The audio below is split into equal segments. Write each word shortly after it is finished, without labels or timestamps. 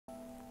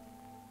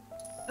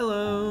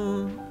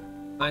Hello,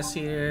 Ice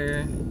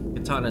here,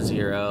 Katana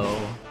 0.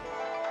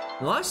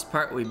 In the last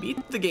part, we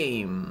beat the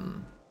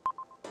game.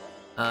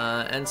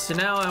 And so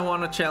now I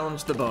want to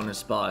challenge the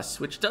bonus boss,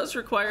 which does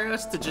require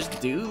us to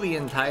just do the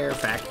entire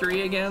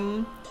factory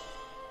again.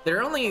 There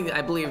are only,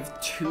 I believe,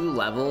 2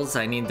 levels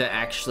I need to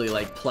actually,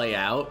 like, play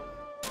out.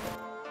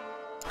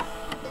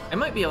 I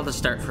might be able to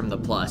start from the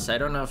plus. I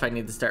don't know if I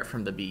need to start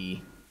from the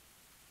B.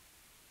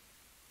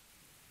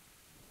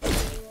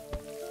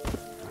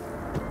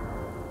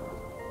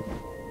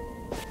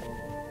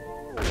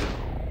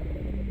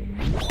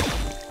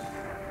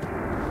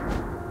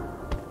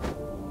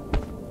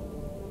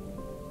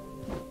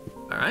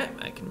 Alright,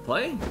 I can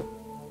play.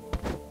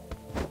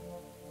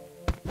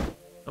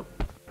 Oh.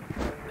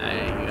 I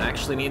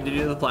actually need to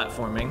do the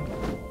platforming.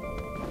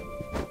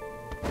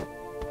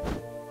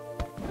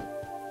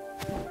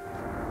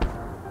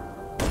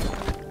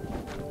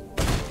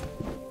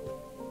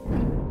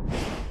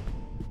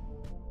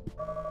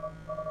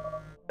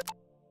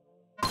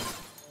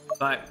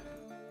 But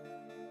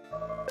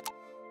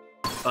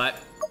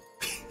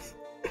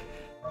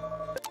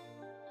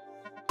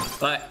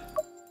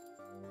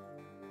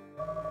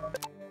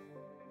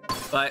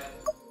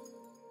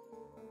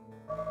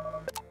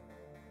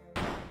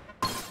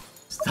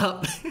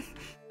stop.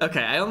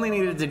 Okay, I only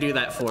needed to do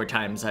that 4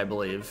 times, I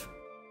believe.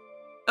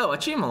 Oh,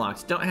 achievement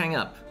locked. Don't hang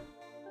up.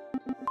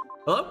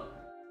 Hello?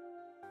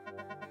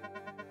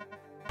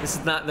 This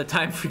is not the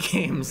time for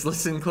games.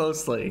 Listen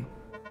closely.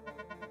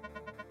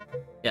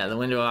 Yeah, the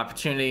window of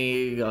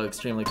opportunity, go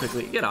extremely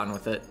quickly. Get on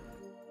with it.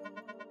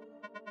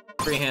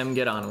 Free him,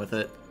 get on with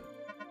it.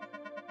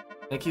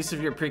 Make use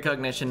of your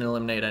precognition and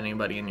eliminate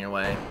anybody in your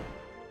way.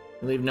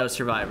 Leave no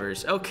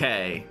survivors.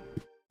 Okay.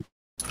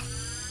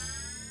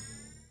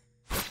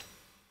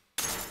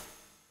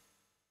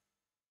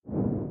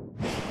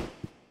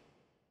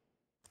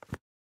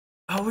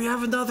 Oh, we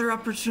have another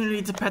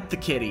opportunity to pet the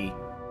kitty.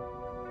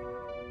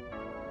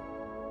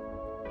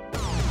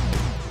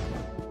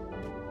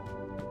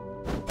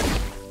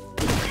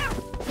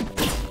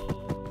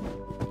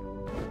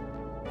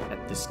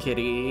 This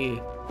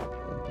kitty.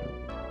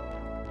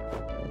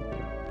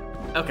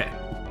 Okay.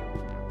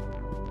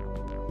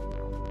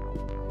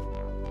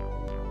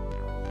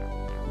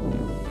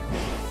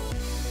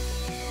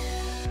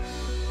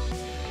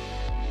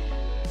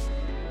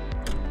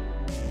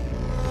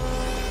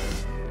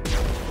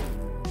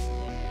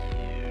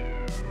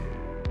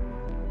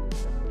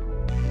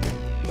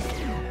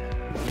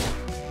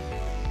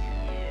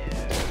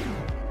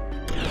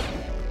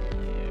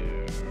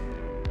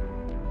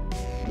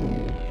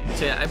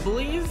 So yeah, I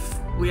believe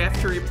we have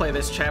to replay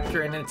this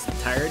chapter in its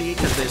entirety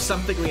because there's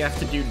something we have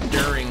to do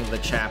during the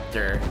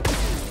chapter.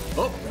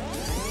 Oh!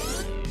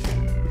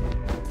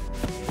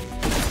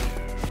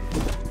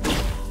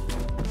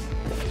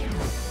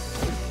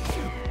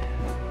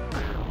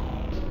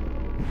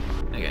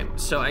 Okay,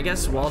 so I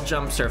guess wall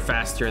jumps are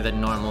faster than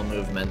normal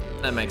movement.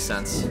 That makes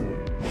sense.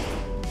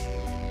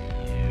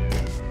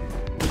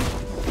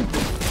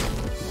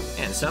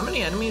 And so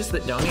many enemies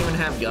that don't even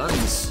have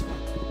guns.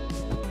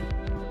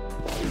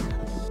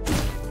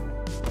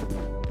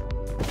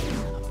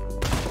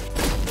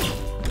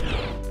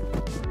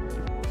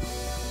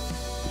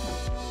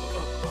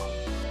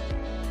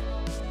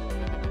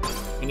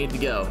 Need to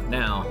go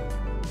now.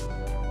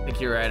 I think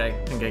you're right. I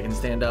think I can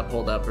stand up,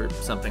 hold up, or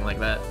something like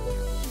that.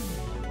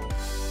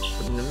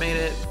 Wouldn't have made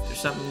it or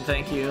something.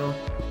 Thank you.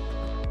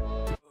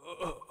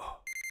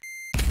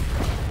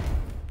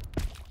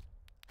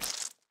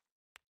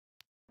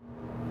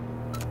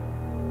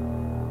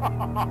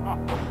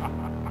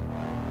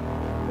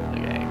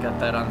 Okay, got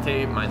that on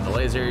tape. Mind the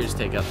lasers.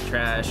 Take out the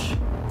trash.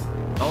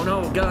 Oh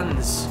no,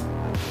 guns!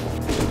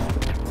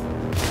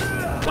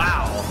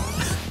 Wow.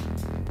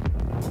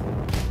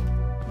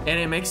 And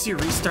it makes you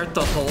restart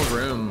the whole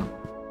room.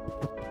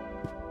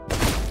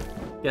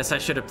 Guess I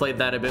should have played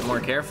that a bit more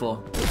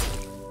careful.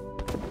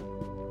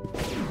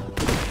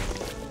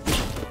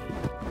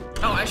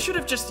 Oh, I should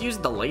have just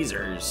used the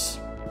lasers.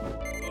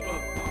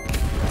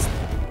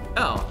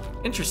 Oh,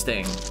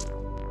 interesting.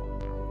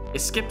 It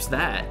skips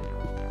that.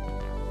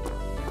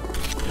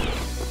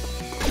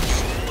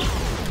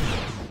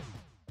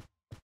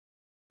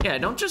 Yeah,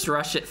 don't just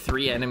rush at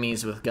 3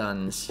 enemies with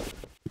guns.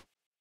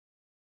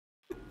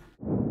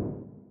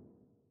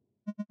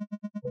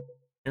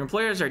 Your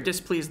employers are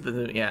displeased that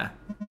the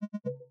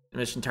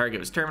mission target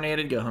was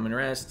terminated. Go home and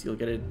rest. You'll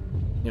get a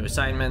new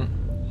assignment.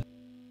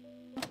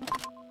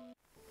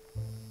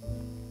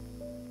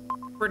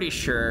 Pretty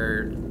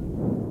sure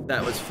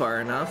that was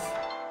far enough.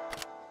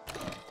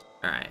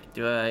 Alright,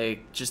 do I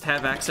just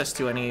have access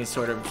to any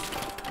sort of...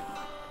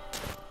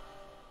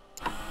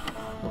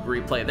 We'll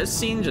replay this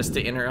scene just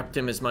to interrupt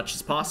him as much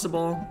as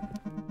possible.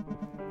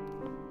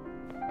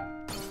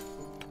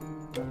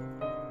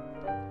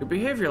 Your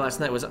behavior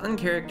last night was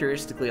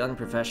uncharacteristically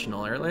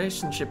unprofessional. Our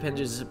relationship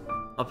hinges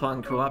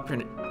upon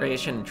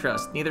cooperation and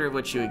trust, neither of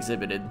which you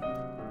exhibited.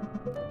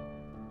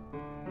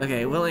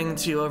 Okay, willing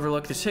to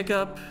overlook this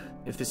hiccup?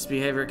 If this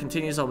behavior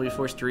continues, I'll be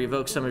forced to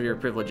revoke some of your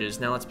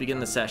privileges. Now let's begin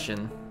the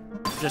session.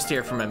 Just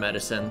here for my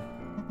medicine.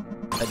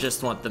 I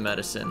just want the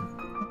medicine.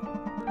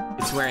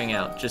 It's wearing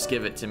out. Just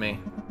give it to me.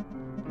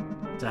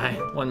 Die.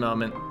 One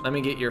moment. Let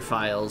me get your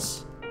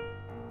files.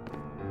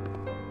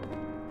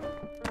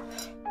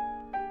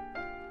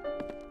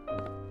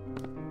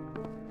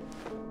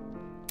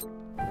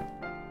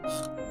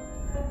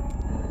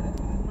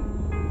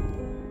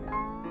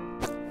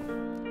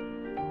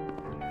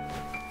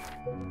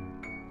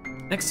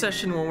 Next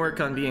session we'll work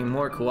on being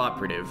more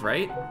cooperative,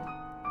 right?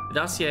 The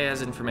dossier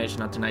has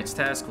information on tonight's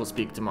task. We'll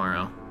speak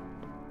tomorrow.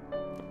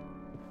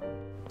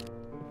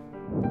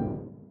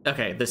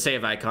 Okay, the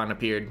save icon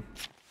appeared.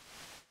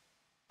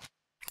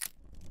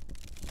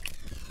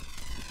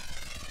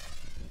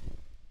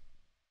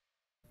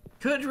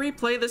 Could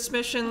replay this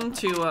mission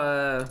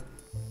to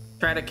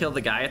try to kill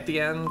the guy at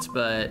the end,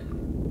 but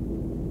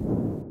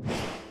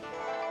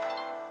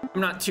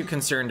I'm not too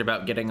concerned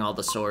about getting all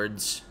the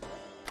swords.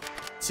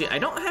 See, I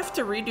don't have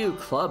to redo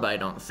club, I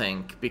don't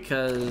think,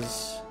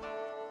 because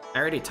I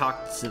already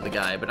talked to the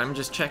guy, but I'm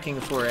just checking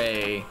for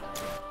a...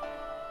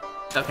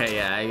 Okay,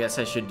 yeah, I guess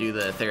I should do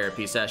the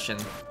therapy session.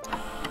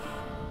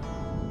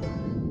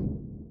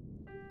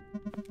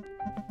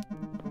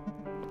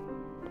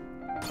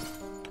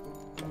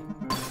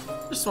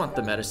 Just want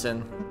the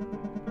medicine.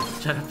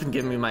 Shut up and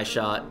give me my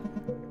shot.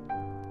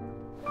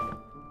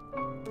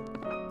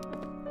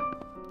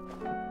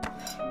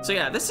 So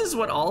yeah, this is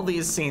what all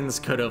these scenes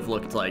could have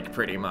looked like,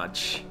 pretty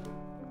much.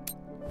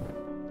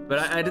 But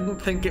I didn't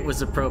think it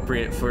was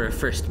appropriate for a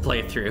first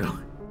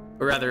playthrough.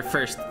 Or rather,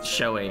 first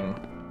showing.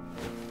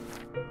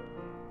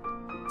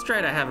 Let's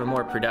try to have a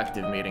more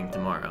productive meeting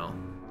tomorrow.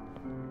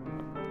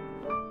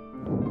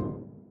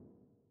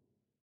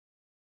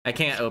 I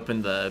can't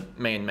open the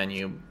main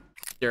menu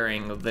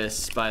during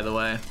this, by the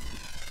way.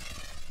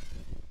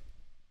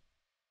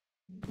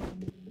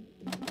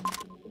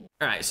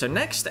 Alright, so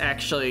next,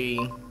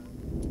 actually,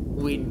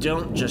 we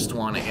don't just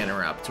want to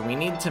interrupt. We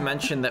need to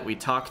mention that we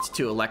talked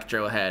to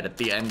Electrohead at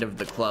the end of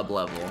the club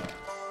level.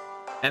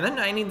 And then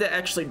I need to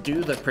actually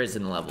do the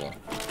prison level.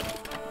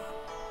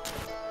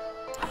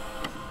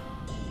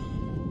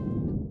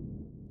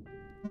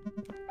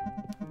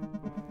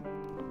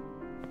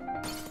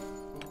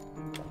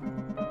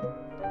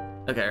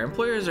 Okay, our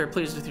employers are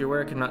pleased with your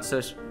work. I'm not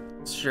so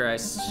sure I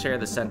share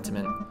the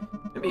sentiment.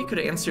 Maybe you could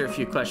answer a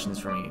few questions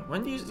for me.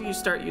 When do you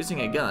start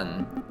using a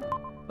gun?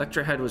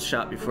 Electrohead was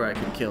shot before I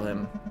could kill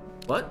him.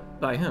 What?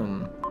 By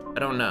whom? I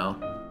don't know.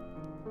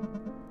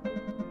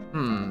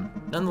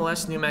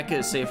 Nonetheless, New Mecca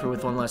is safer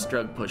with one less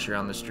drug pusher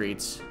on the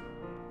streets.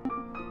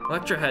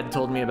 Electrohead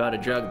told me about a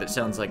drug that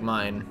sounds like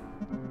mine.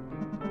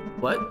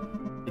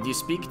 What? Did you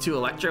speak to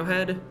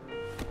Electrohead?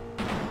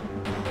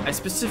 I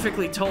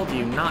specifically told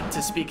you not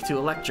to speak to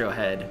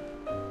Electrohead.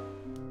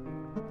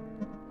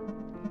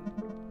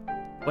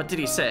 What did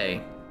he say?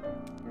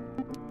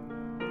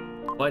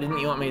 Why didn't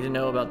you want me to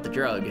know about the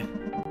drug?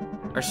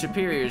 Our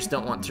superiors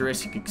don't want to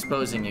risk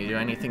exposing you to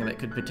anything that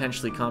could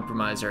potentially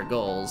compromise our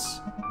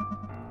goals.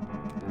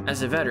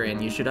 As a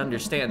veteran, you should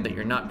understand that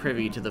you're not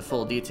privy to the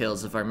full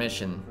details of our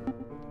mission.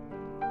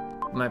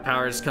 My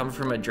powers come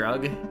from a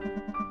drug?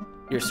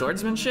 Your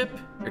swordsmanship?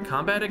 Your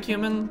combat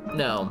acumen?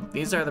 No,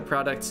 these are the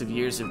products of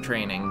years of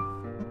training.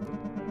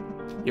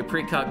 Your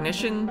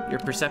precognition? Your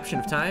perception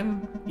of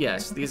time?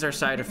 Yes, these are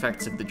side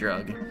effects of the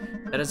drug.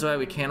 That is why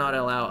we cannot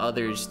allow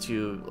others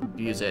to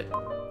abuse it.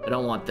 I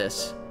don't want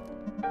this.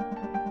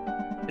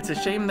 It's a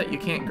shame that you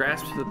can't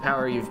grasp the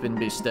power you've been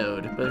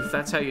bestowed, but if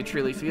that's how you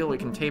truly feel, we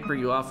can taper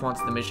you off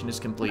once the mission is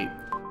complete.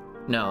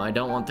 No, I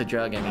don't want the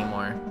drug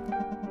anymore.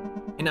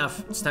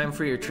 Enough, it's time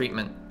for your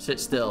treatment. Sit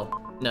still.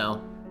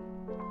 No.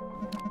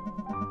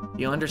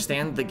 You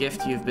understand the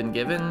gift you've been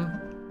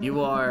given?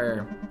 You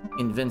are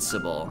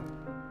invincible.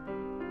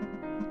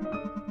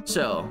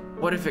 So,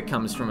 what if it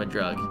comes from a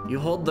drug? You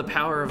hold the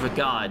power of a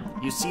god.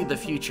 You see the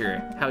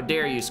future. How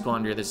dare you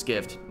squander this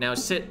gift? Now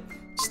sit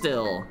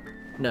still.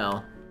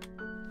 No.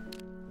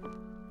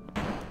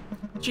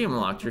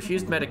 Geomlocked,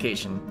 refused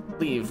medication.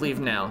 Leave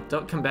now.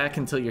 Don't come back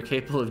until you're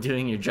capable of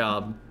doing your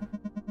job.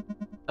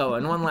 Oh,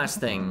 and one last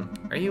thing.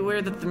 Are you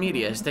aware that the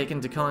media has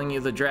taken to calling you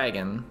the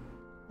Dragon?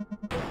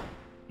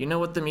 You know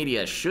what the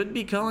media should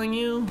be calling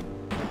you?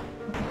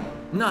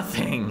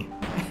 Nothing.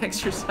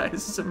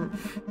 Exercise some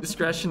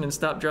discretion and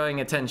stop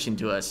drawing attention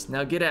to us.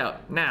 Now get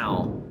out,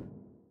 now.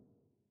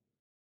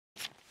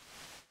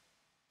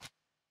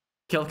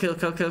 Kill.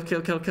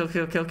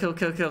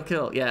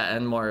 Yeah,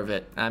 and more of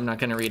it. I'm not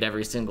gonna read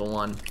every single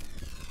one.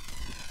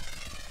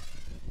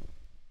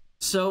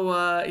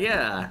 So,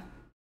 yeah.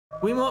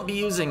 We won't be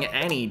using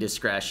any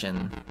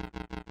discretion.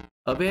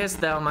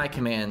 Obeyest thou my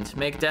command.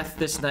 Make death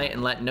this night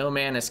and let no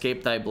man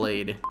escape thy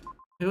blade.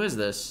 Who is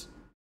this?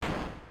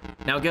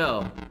 Now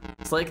go.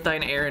 Slake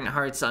thine errant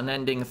heart's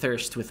unending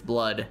thirst with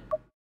blood.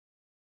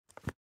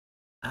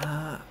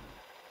 I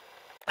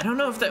don't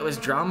know if that was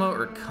drama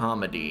or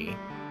comedy.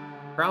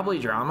 Probably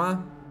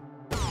drama.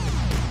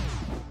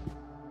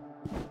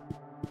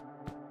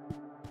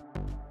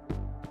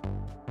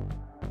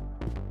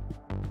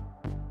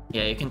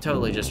 Yeah, you can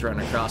totally just run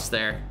across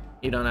there.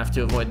 You don't have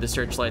to avoid the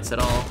searchlights at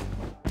all.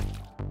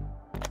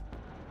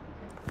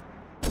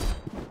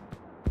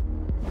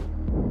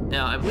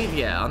 Now, I believe,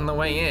 yeah, on the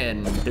way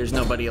in, there's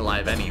nobody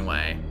alive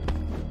anyway.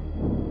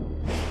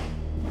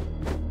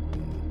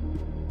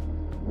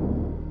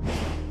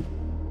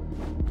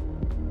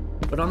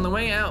 But on the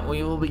way out,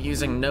 we will be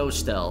using no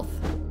stealth.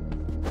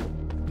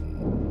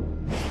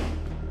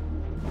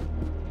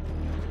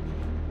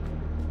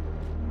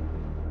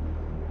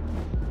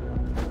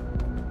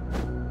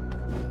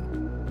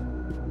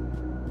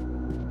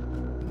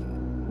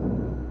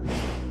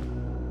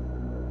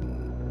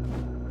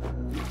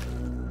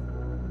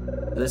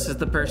 This is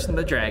the person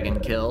the dragon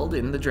killed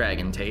in the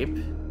dragon tape.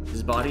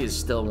 His body is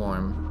still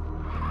warm.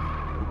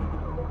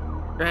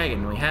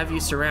 Dragon, we have you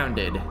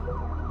surrounded.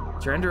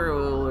 Surrender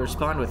will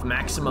respond with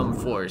maximum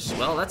force.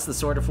 Well, that's the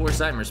sort of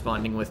force I'm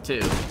responding with,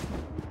 too.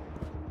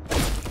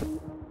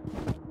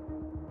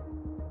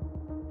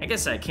 I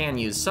guess I can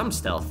use some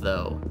stealth,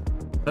 though.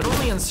 But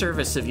only in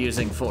service of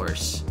using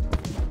force.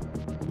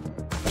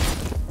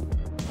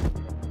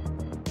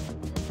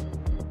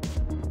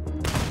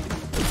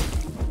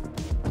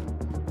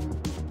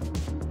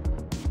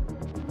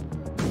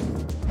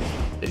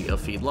 Video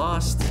feed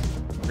lost.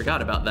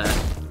 Forgot about that.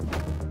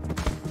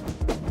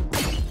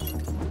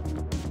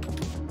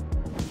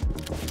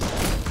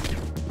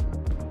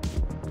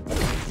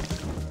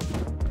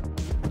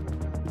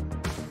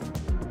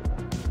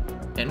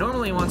 And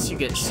normally once you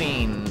get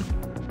seen,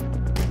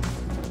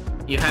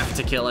 you have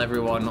to kill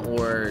everyone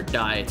or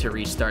die to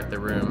restart the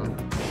room.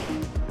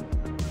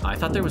 Oh, I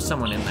thought there was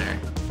someone in there.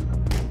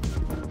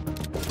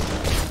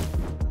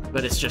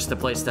 But it's just a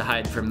place to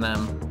hide from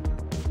them.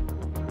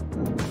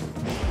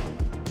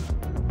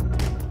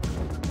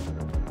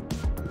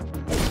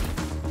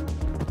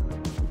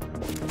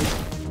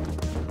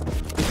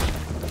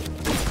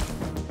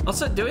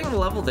 Also, doing the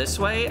level this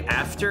way,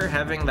 after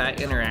having that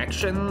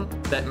interaction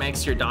that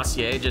makes your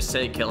dossier just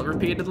say kill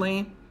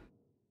repeatedly,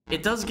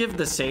 it does give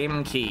the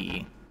same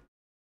key.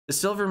 The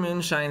silver moon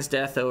shines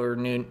death over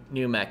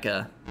new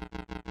Mecca.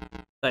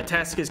 Thy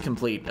task is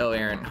complete, O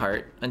errant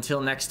heart.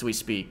 Until next we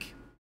speak.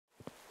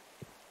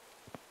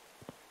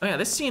 Oh yeah,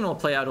 this scene will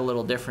play out a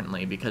little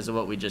differently because of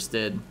what we just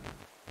did.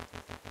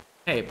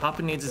 Hey,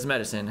 Papa needs his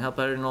medicine. Help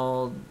out an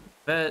old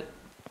vet.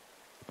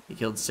 He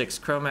killed 6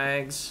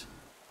 Cro-Mags.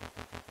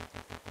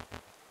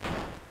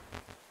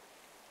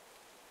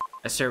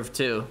 I served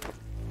 2.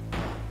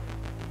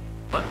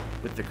 What?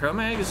 With the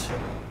Cro-Mags?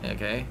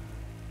 Okay.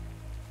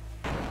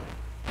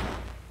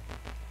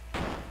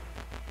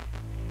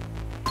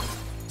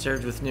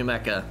 Served with New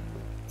Mecca.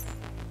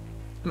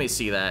 Let me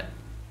see that.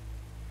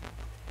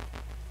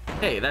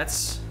 Hey,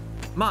 that's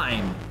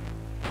mine.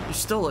 You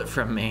stole it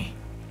from me.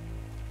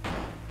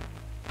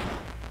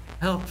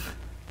 Help.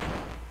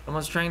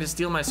 Someone's trying to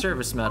steal my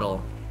service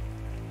medal.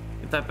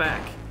 Get that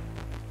back.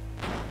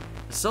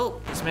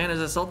 Assault! This man is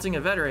assaulting a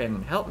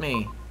veteran. Help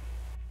me.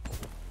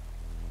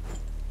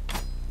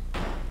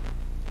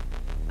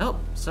 Help!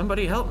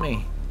 Somebody help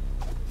me.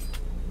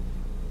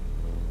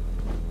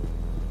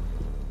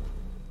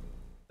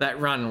 That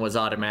run was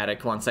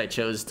automatic once I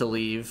chose to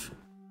leave.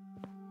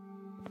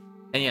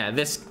 And yeah,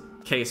 this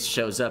case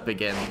shows up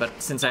again, but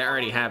since I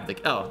already have the...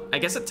 Oh, I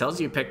guess it tells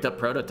you picked up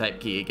prototype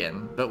key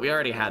again, but we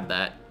already had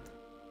that.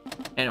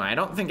 Anyway, I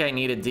don't think I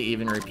needed to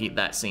even repeat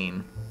that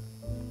scene.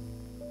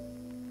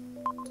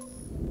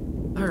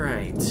 All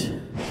right.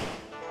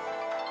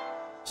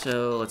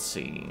 So let's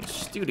see,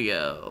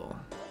 studio.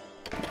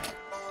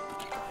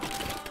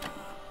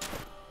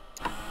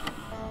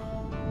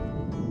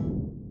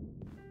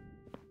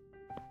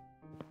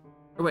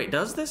 Or wait,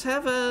 does this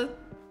have a...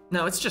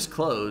 No, it's just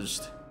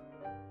closed.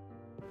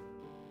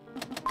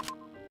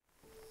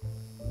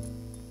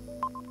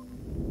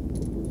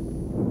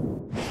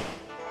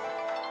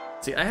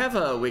 See, I have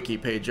a wiki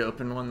page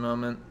open, one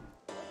moment.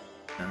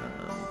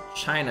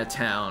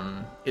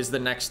 Chinatown is the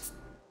next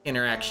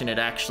interaction it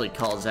actually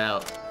calls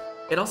out.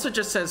 It also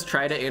just says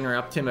try to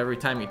interrupt him every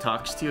time he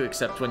talks to you,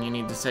 except when you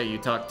need to say you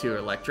talk to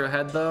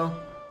Electrohead, though.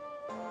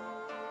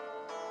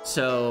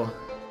 So,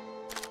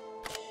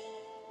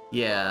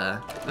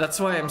 yeah, that's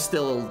why I'm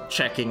still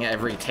checking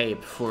every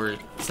tape for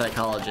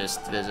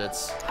psychologist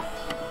visits.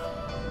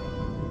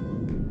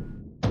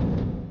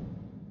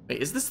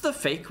 Wait, is this the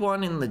fake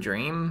one in the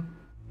dream?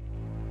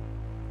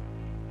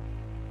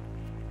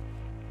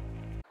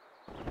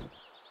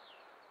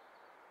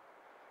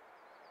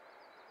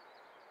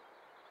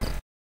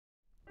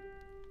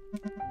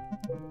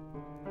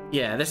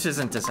 Yeah, this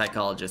isn't a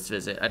psychologist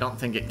visit. I don't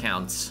think it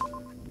counts.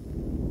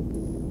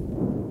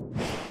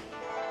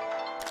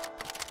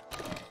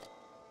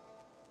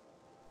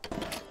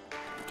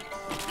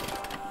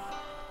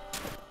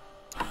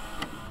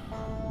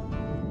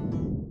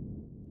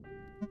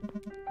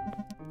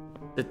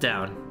 Sit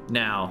down,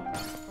 now.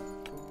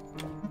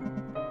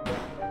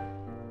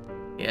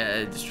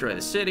 Yeah, destroy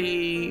the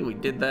city. We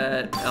did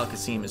that. Al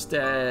Qasim is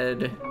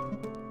dead.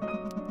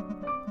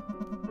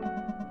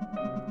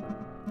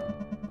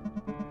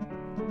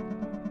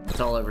 It's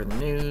all over the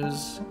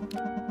news.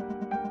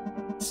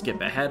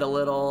 Skip ahead a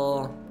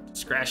little.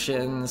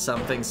 Discretion,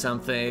 something,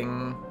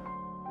 something.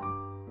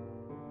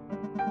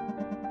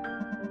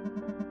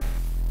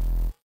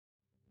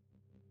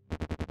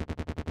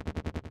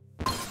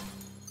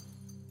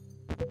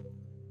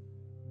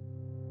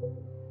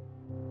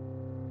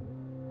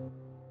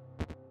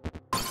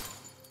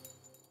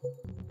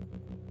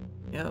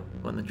 Yep,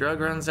 when the drug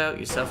runs out,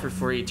 you suffer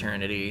for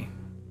eternity.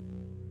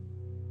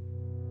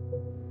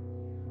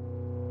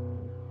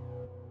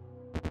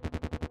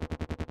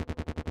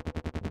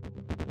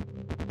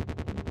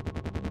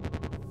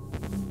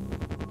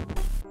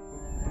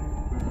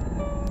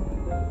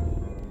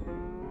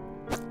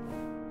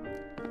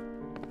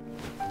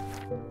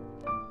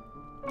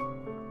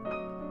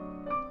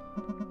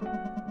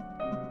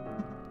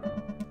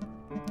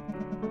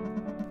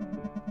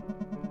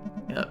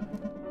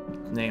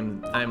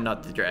 I'm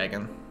not the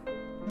dragon.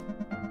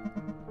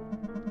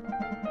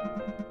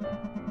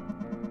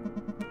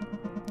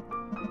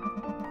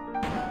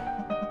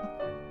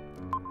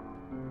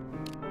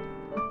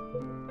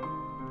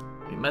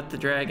 We met the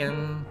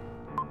dragon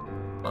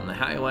on the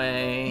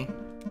highway.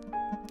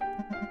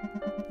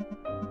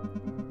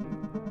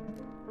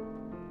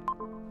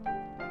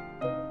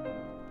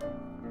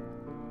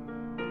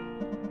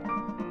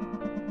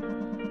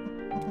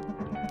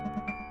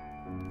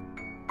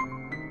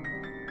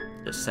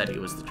 Said he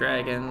was the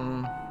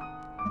dragon.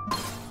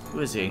 Who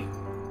is he?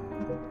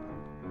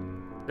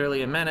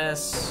 Clearly a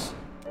menace.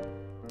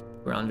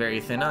 We're on very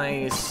thin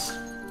ice.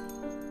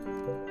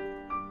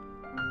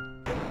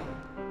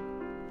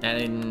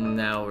 And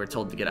now we're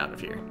told to get out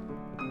of here.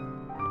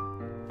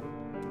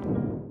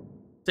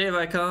 Save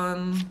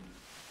icon.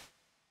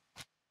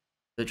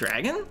 The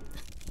dragon?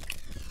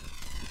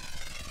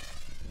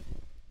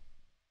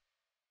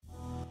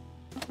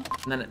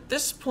 And then at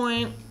this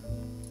point,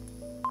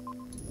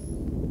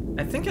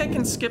 I think I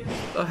can skip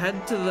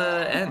ahead to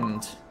the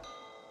end.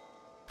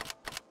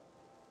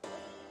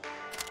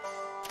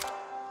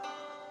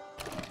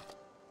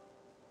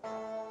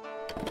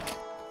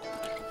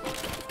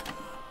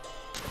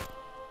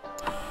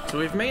 So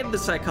we've made the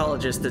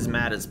psychologist as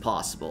mad as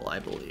possible, I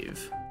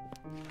believe.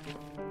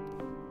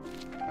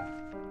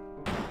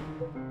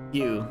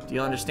 Do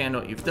you understand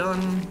what you've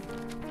done?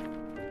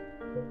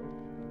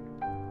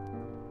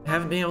 I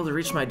haven't been able to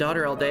reach my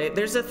daughter all day.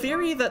 There's a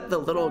theory that the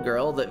little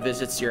girl that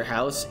visits your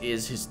house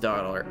is his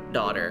daughter.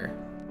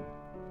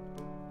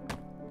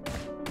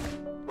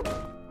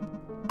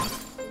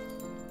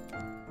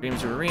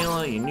 Dreams were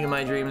real. You knew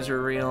my dreams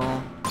were real.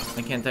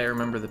 Why can't I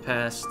remember the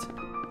past?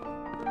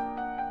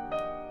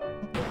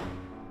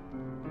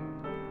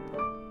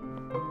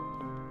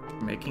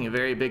 You're making a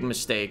very big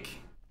mistake.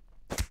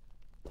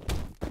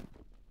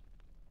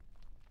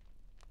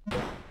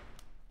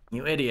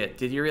 You idiot.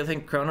 Did you really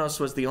think Kronos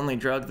was the only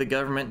drug the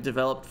government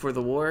developed for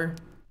the war?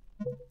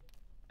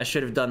 I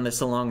should have done this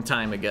a long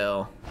time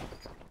ago.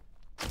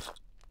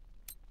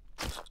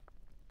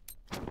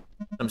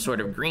 Some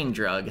sort of green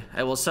drug.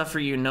 I will suffer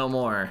you no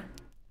more.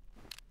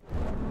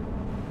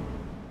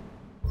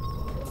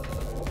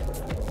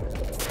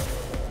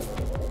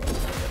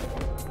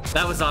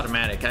 That was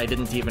automatic. I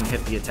didn't even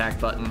hit the attack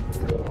button.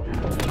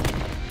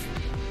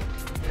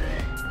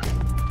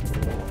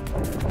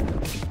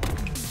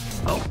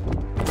 Oh.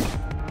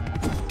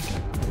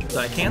 So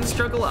I can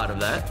struggle out of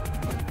that.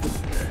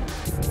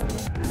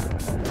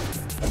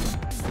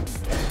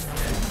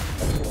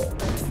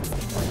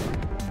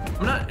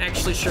 I'm not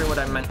actually sure what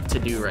I meant to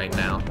do right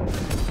now.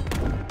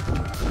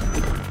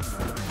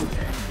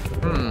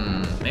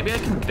 Maybe I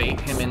can bait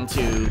him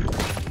into...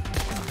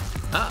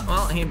 Oh,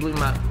 well, he blew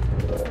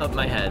up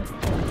my head.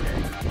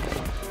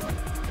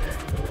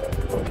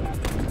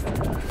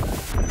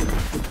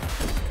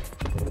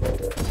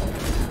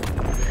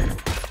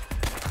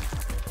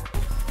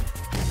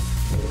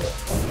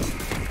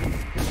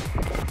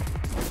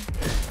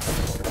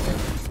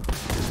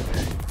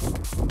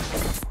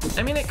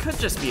 I mean, it could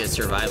just be a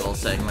survival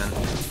segment.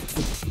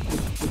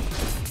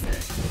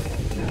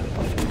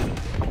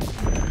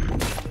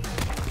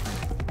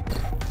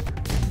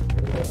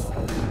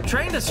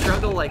 Trying to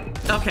struggle like...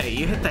 Okay,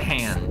 you hit the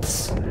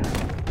hands,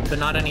 but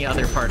not any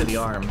other part of the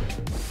arm.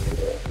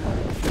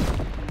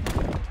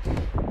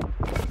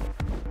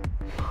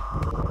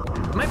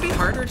 It might be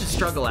harder to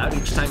struggle out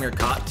each time you're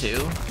caught too,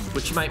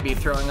 which might be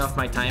throwing off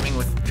my timing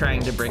with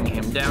trying to bring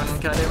him down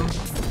and cut him.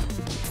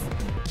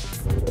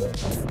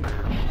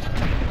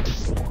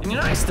 And you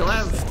know, I still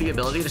have the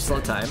ability to slow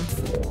time.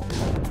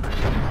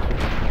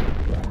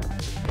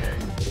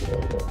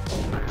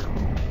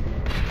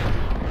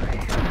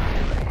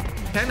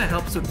 Kinda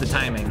helps with the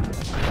timing.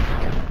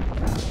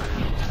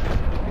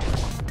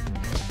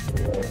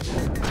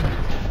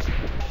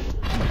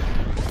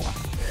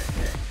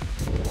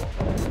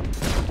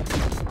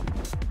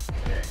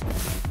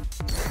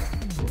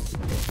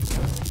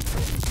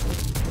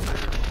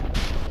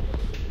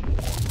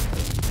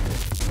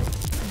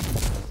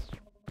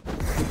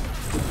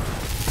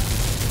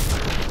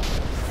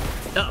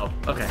 Uh-oh,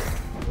 okay.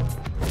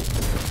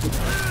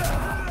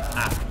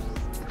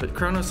 But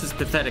Kronos is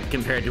pathetic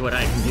compared to what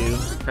I can do.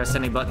 Press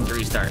any button to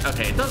restart.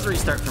 Okay, it does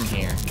restart from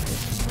here.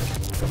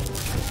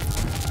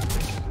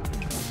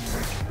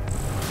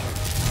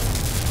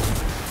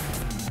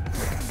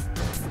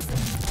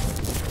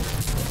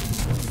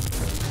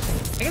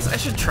 I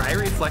should try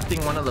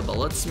reflecting one of the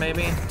bullets,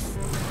 maybe.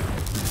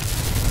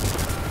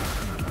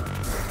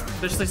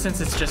 Especially since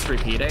it's just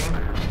repeating.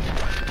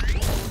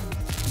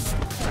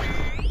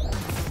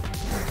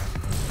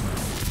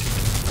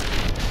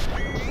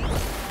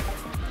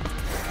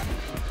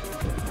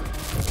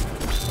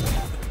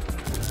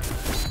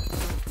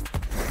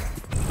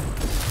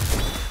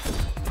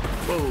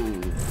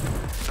 Whoa.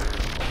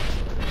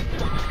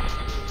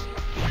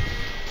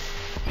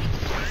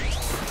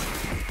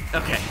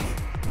 Okay.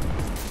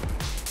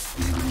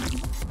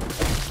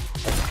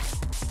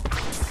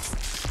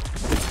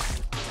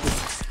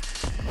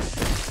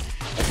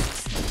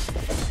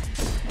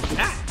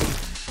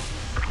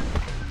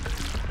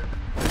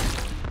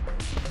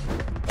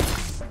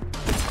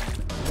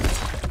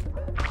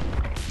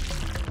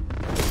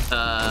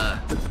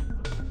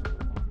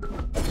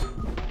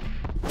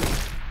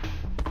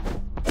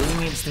 Blue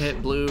needs to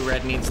hit blue,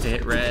 red needs to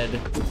hit red.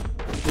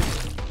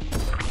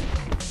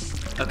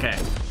 Okay.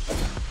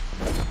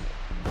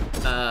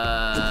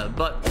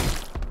 But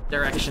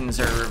directions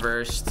are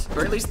reversed,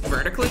 or at least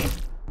vertically.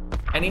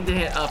 I need to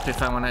hit up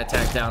if I want to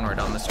attack downward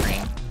on the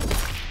screen.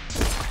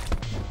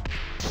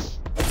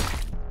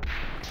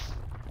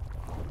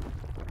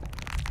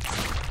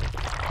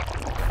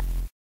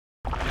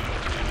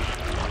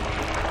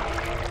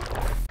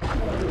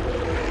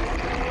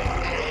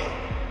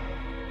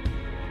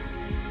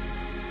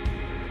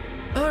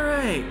 All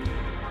right,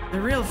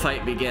 the real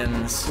fight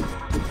begins.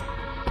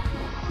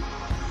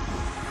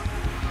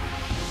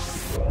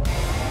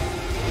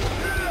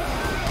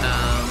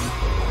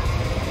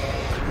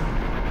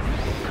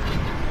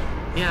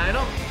 Yeah, I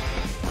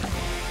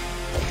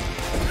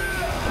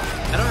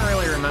don't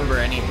really remember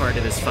any part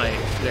of this fight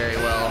very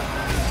well.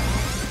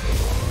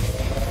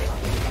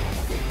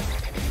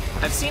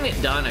 I've seen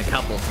it done a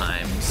couple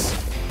times.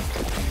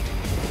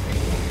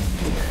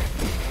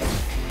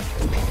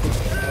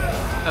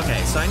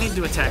 Okay, so I need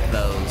to attack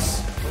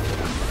those.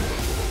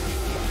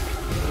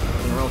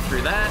 And roll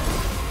through that.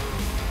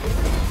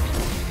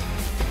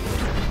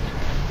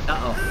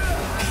 Uh-oh.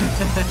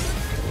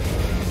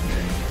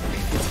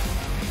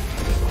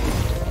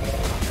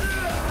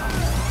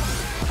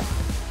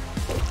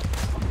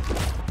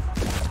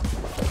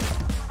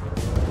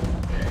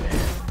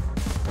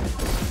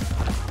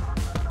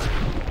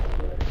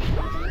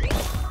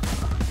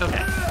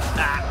 Okay.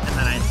 Ah, and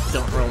then I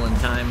don't roll in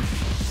time.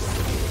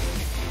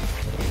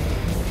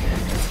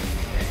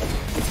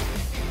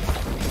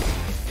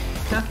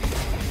 Huh.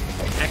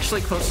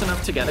 Actually close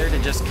enough together to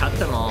just cut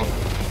them all.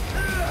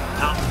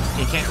 Oh,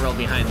 you can't roll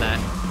behind that.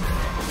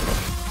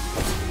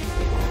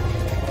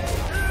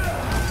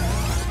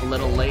 A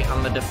little late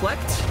on the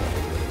deflect.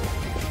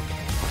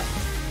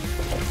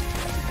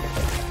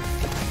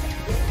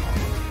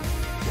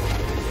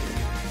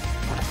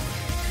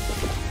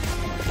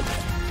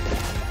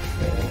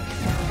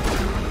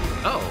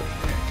 Oh.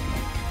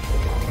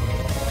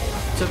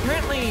 So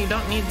apparently you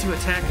don't need to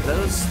attack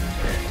those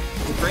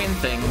brain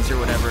things or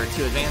whatever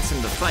to advance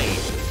in the fight.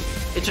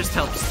 It just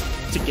helps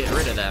to get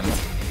rid of them.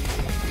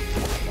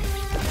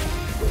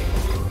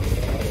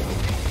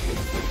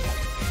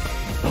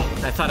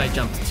 Oh, I thought I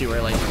jumped too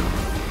early.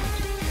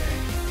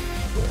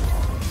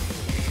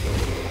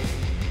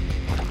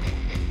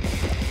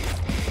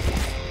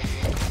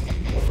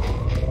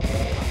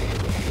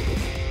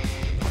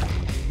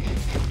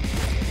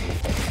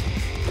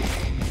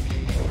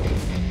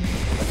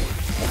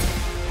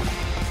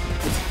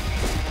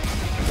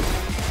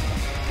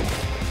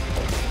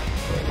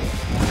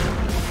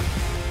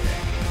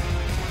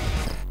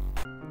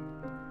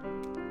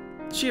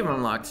 Achievement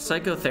unlocked,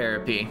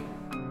 Psychotherapy.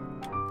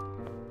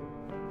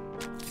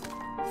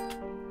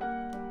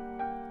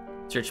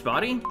 Search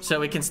body? So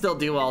we can still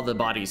do all the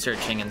body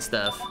searching and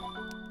stuff.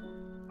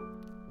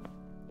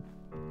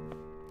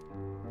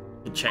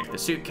 We check the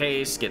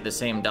suitcase, get the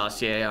same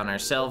dossier on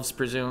ourselves,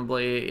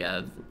 presumably.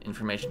 Yeah,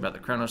 information about the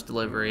Chronos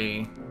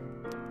delivery.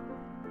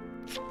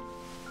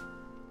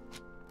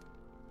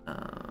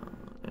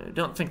 I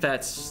don't think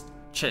that's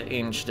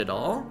changed at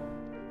all.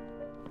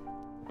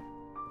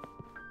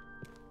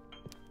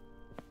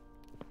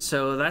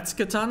 So that's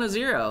Katana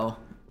 0.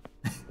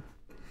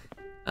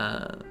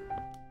 There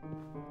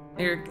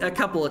are a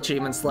couple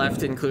achievements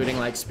left, including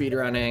like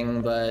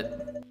speedrunning,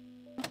 but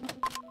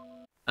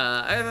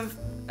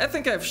I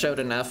think I've showed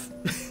enough.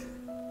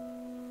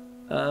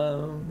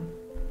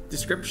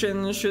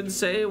 Description should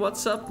say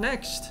what's up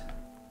next.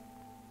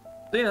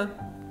 So yeah.